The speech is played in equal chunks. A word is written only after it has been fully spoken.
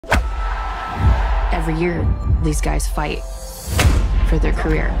Every year, these guys fight for their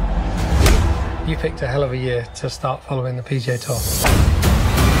career. You picked a hell of a year to start following the PGA Tour.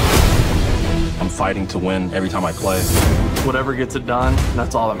 I'm fighting to win every time I play. Whatever gets it done,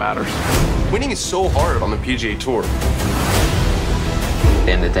 that's all that matters. Winning is so hard on the PGA Tour. At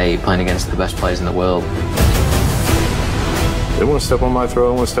the end of the day, you're playing against the best players in the world. They want to step on my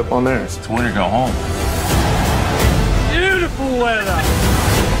throat, I want to step on theirs. It's win or go home. Beautiful weather.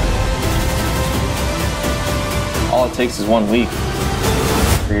 All it takes is 1 week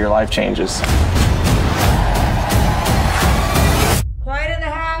for your life changes. Quiet in the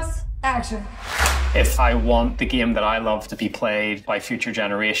house. Action. If I want the game that I love to be played by future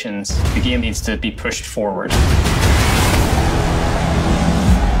generations, the game needs to be pushed forward.